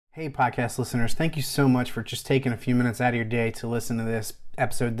Hey, podcast listeners, thank you so much for just taking a few minutes out of your day to listen to this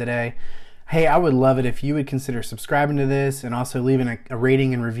episode today. Hey, I would love it if you would consider subscribing to this and also leaving a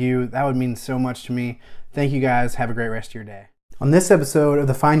rating and review. That would mean so much to me. Thank you guys. Have a great rest of your day. On this episode of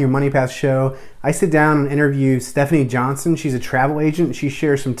the Find Your Money Path show, I sit down and interview Stephanie Johnson. She's a travel agent. She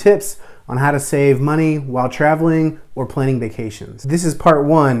shares some tips on how to save money while traveling or planning vacations. This is part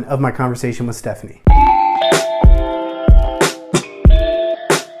one of my conversation with Stephanie.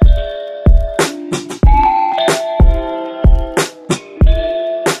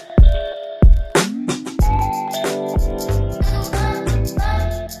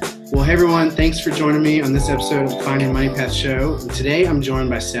 Well, hey everyone, thanks for joining me on this episode of the Find Your Money Path show. And today I'm joined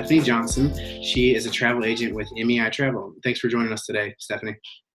by Stephanie Johnson. She is a travel agent with MEI Travel. Thanks for joining us today, Stephanie.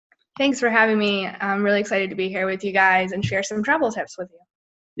 Thanks for having me. I'm really excited to be here with you guys and share some travel tips with you.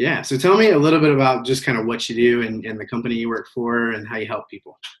 Yeah, so tell me a little bit about just kind of what you do and the company you work for and how you help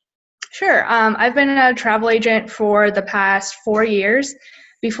people. Sure. I've been a travel agent for the past 4 years.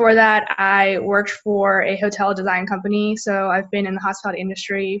 Before that, I worked for a hotel design company. So I've been in the hospitality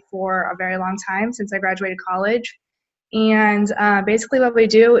industry for a very long time, since I graduated college. And basically what we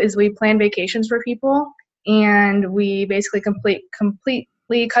do is we plan vacations for people, and we basically completely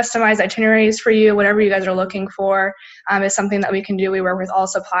customize itineraries for you. Whatever you guys are looking for is something that we can do. We work with all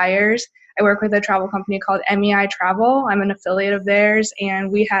suppliers. I work with a travel company called MEI Travel. I'm an affiliate of theirs,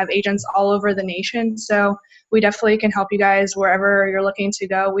 and we have agents all over the nation. So we definitely can help you guys wherever you're looking to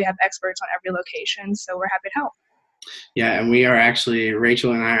go. We have experts on every location, so we're happy to help. Yeah, and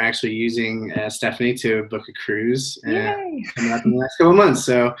Rachel and I are actually using Stephanie to book a cruise coming up in the next couple of months.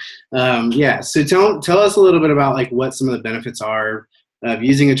 So, so tell us a little bit about like what some of the benefits are of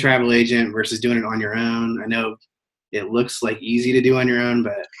using a travel agent versus doing it on your own. I know it looks like easy to do on your own,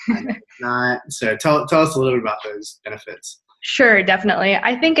 but I know it's not. So tell us a little bit about those benefits. Sure, definitely.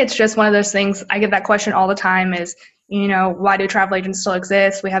 I think it's just one of those things. I get that question all the time is, why do travel agents still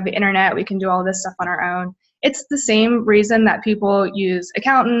exist? We have the internet. We can do all this stuff on our own. It's the same reason that people use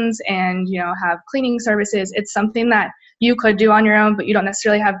accountants and, have cleaning services. It's something that you could do on your own, but you don't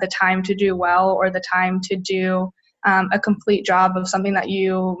necessarily have the time to do well or the time to do a complete job of something that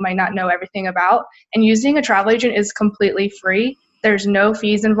you might not know everything about. And using a travel agent is completely free. There's no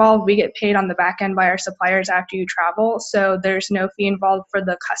fees involved. We get paid on the back end by our suppliers after you travel. So there's no fee involved for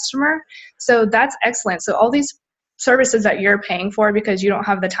the customer. So that's excellent. So all these services that you're paying for because you don't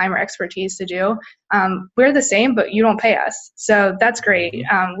have the time or expertise to do, we're the same, but you don't pay us. So that's great.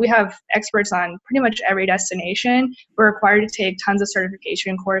 We have experts on pretty much every destination. We're required to take tons of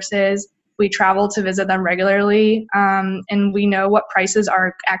certification courses. We travel to visit them regularly, and we know what prices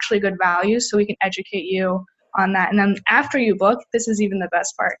are actually good values, so we can educate you on that. And then after you book, this is even the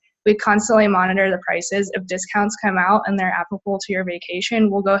best part. We constantly monitor the prices. If discounts come out and they're applicable to your vacation,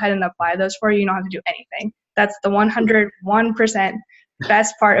 we'll go ahead and apply those for you. You don't have to do anything. That's the 101%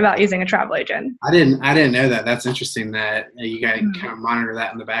 best part about using a travel agent. I didn't know that. That's interesting that you guys kind of monitor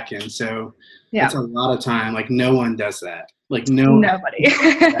that in the back end. So that's a lot of time. Like no one does that. Like nobody.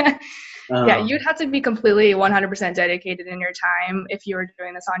 Yeah, you'd have to be completely 100% dedicated in your time if you were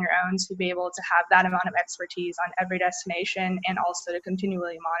doing this on your own to be able to have that amount of expertise on every destination and also to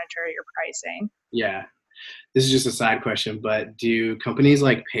continually monitor your pricing. Yeah. This is just a side question, but do companies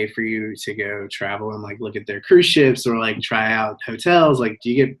like pay for you to go travel and like look at their cruise ships or like try out hotels? Like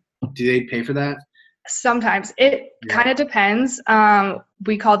do they pay for that? Sometimes. It kind of depends.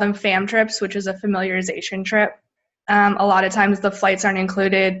 We call them FAM trips, which is a familiarization trip. A lot of times the flights aren't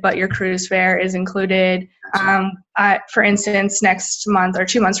included, but your cruise fare is included. For instance, next month or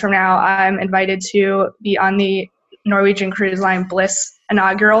 2 months from now, I'm invited to be on the Norwegian Cruise Line Bliss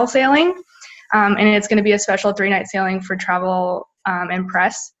inaugural sailing. And it's going to be a special 3-night sailing for travel and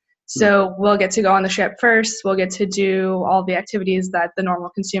press. So we'll get to go on the ship first. We'll get to do all the activities that the normal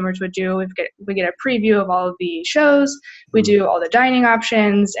consumers would do. We get a preview of all of the shows. We do all the dining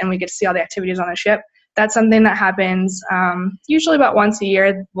options, and we get to see all the activities on the ship. That's something that happens usually about once a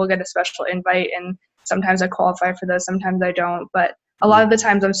year. We'll get a special invite, and sometimes I qualify for those, sometimes I don't. But a lot of the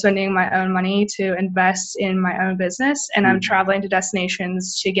times I'm spending my own money to invest in my own business, and I'm traveling to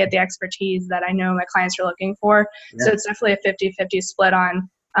destinations to get the expertise that I know my clients are looking for. Yeah. So it's definitely a 50-50 split on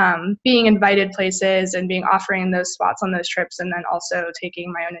being invited places and offering those spots on those trips, and then also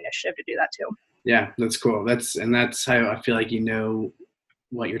taking my own initiative to do that too. Yeah, that's cool. That's how I feel like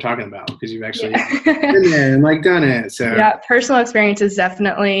what you're talking about because you've actually been there and like done it. So yeah, personal experience is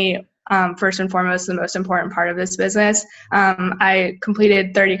definitely first and foremost, the most important part of this business. I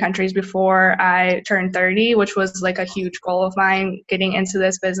completed 30 countries before I turned 30, which was like a huge goal of mine getting into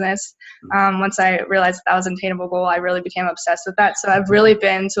this business. Once I realized that was an attainable goal, I really became obsessed with that. So I've really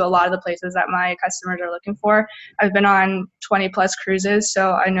been to a lot of the places that my customers are looking for. I've been on 20 plus cruises,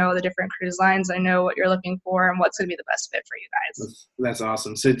 so I know the different cruise lines. I know what you're looking for and what's going to be the best fit for you guys. That's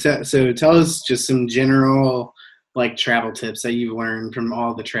awesome. So tell us just some general like travel tips that you've learned from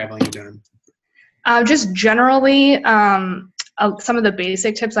all the traveling you've done. Just generally, some of the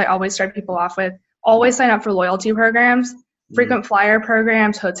basic tips I always start people off with: always sign up for loyalty programs, frequent flyer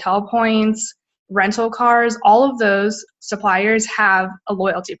programs, hotel points, rental cars. All of those suppliers have a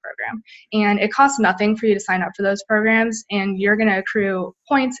loyalty program, and it costs nothing for you to sign up for those programs, and you're going to accrue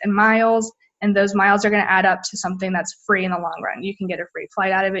points and miles, and those miles are going to add up to something that's free in the long run. You can get a free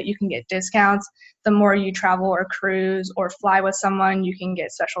flight out of it. You can get discounts. The more you travel or cruise or fly with someone, you can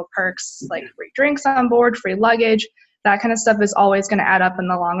get special perks like free drinks on board, free luggage. That kind of stuff is always going to add up in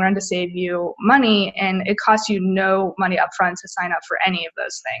the long run to save you money, and it costs you no money up front to sign up for any of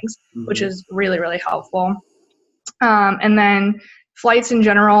those things, which is really, really helpful. And then flights in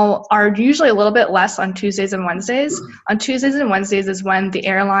general are usually a little bit less on Tuesdays and Wednesdays. On Tuesdays and Wednesdays is when the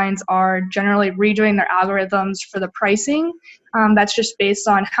airlines are generally redoing their algorithms for the pricing. That's just based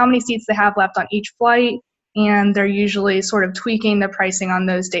on how many seats they have left on each flight, and they're usually sort of tweaking the pricing on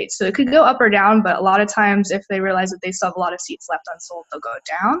those dates. So it could go up or down, but a lot of times if they realize that they still have a lot of seats left unsold, they'll go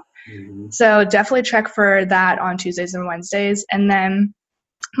down. So definitely check for that on Tuesdays and Wednesdays. And then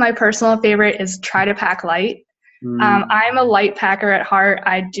my personal favorite is try to pack light. I'm a light packer at heart.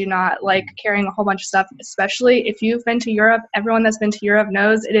 I do not like carrying a whole bunch of stuff, especially if you've been to Europe. Everyone that's been to Europe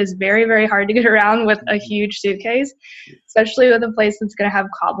knows it is very, very hard to get around with a huge suitcase, especially with a place that's going to have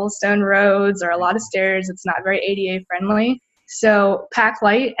cobblestone roads or a lot of stairs. It's not very ADA friendly. So pack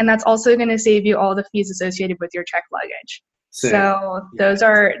light, and that's also going to save you all the fees associated with your checked luggage. So those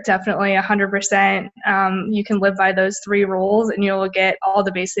are definitely 100%. You can live by those 3 rules, and you'll get all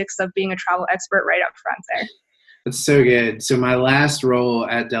the basics of being a travel expert right up front there. That's so good. So my last role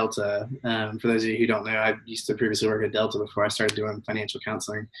at Delta, for those of you who don't know, I used to previously work at Delta before I started doing financial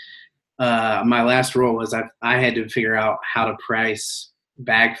counseling. My last role was I had to figure out how to price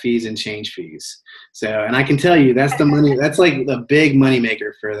bag fees and change fees. So, and I can tell you that's the money, that's like the big money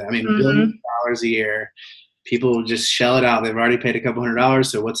maker for them. I mean, $billions a year. People just shell it out. They've already paid a couple $100.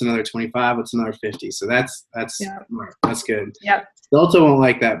 So what's another 25? What's another 50? So that's good. Yep. Delta won't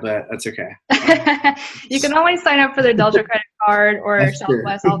like that, but that's okay. You can always sign up for their Delta credit card or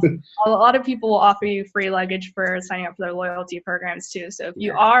Southwest. A lot of people will offer you free luggage for signing up for their loyalty programs too. So if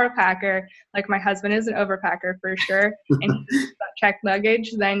you are a packer, like my husband is an overpacker for sure, and you check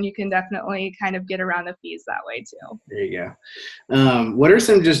luggage, then you can definitely kind of get around the fees that way too. There you go. What are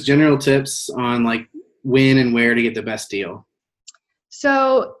some just general tips on like when and where to get the best deal?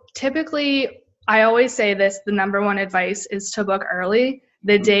 So typically, I always say this, the number one advice is to book early.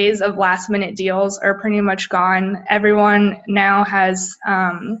 The days of last minute deals are pretty much gone. Everyone now has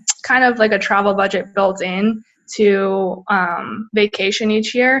kind of like a travel budget built in to vacation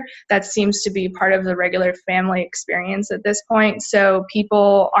each year. That seems to be part of the regular family experience at this point. So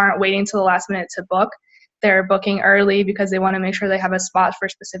people aren't waiting till the last minute to book. They're booking early because they want to make sure they have a spot for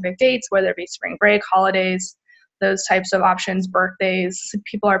specific dates, whether it be spring break, holidays, those types of options, birthdays.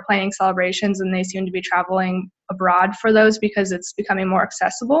 People are planning celebrations and they seem to be traveling abroad for those because it's becoming more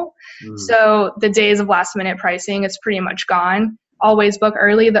accessible. So the days of last minute pricing is pretty much gone. Always book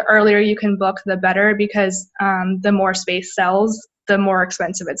early. The earlier you can book, the better, because the more space sells, the more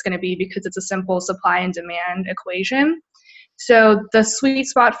expensive it's going to be, because it's a simple supply and demand equation. So the sweet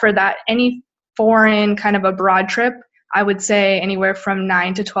spot for that, any foreign kind of abroad trip, I would say anywhere from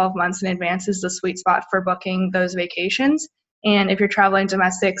 9 to 12 months in advance is the sweet spot for booking those vacations. And if you're traveling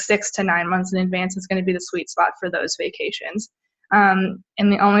domestic, 6 to 9 months in advance is going to be the sweet spot for those vacations. And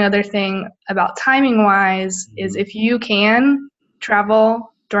the only other thing about timing wise is if you can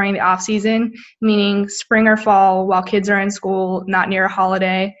travel during the off season, meaning spring or fall while kids are in school, not near a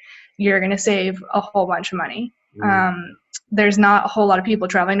holiday, you're going to save a whole bunch of money. There's not a whole lot of people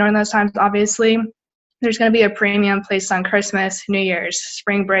traveling during those times, obviously. There's going to be a premium placed on Christmas, New Year's,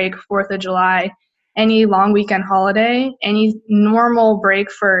 spring break, 4th of July, any long weekend holiday. Any normal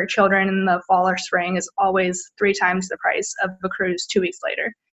break for children in the fall or spring is always 3 times the price of a cruise 2 weeks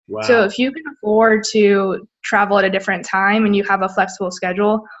later. Wow. So if you can afford to travel at a different time and you have a flexible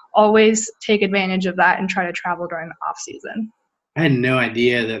schedule, always take advantage of that and try to travel during the off season. I had no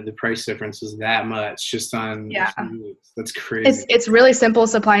idea that the price difference was that much just on a Yeah. few weeks. That's crazy. It's really simple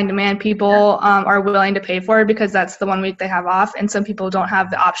supply and demand. People are willing to pay for it because that's the 1 week they have off, and some people don't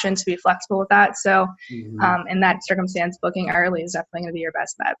have the option to be flexible with that. So in that circumstance, booking early is definitely going to be your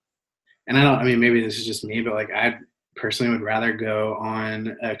best bet. And I mean, maybe this is just me, but like I personally would rather go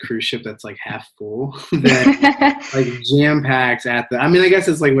on a cruise ship that's like half full than like jam packed I mean, I guess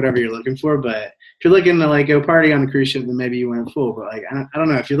it's like whatever you're looking for, but if you're looking to like go party on a cruise ship, then maybe you want it full. But like, I don't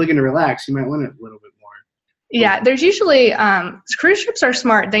know, if you're looking to relax, you might want it a little bit more. Yeah, there's usually cruise ships are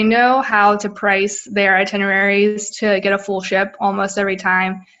smart. They know how to price their itineraries to get a full ship almost every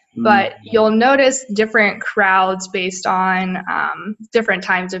time. But you'll notice different crowds based on different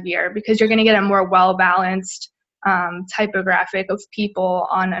times of year because you're going to get a more well-balanced typographic of people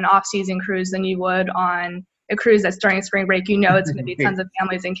on an off-season cruise than you would on a cruise that's during spring break. You know it's going to be tons of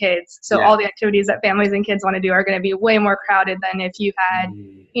families and kids. So all the activities that families and kids want to do are going to be way more crowded than if you had,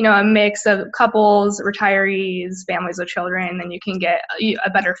 a mix of couples, retirees, families with children, then you can get a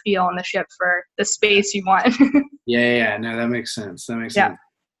better feel on the ship for the space you want. Yeah. No, that makes sense. Sense.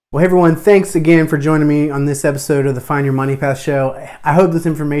 Well, hey everyone, thanks again for joining me on this episode of the Find Your Money Path show. I hope this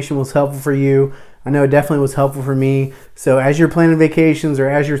information was helpful for you. I know it definitely was helpful for me. So as you're planning vacations or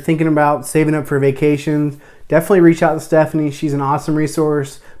as you're thinking about saving up for vacations, definitely reach out to Stephanie. She's an awesome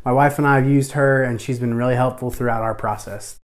resource. My wife and I have used her, and she's been really helpful throughout our process.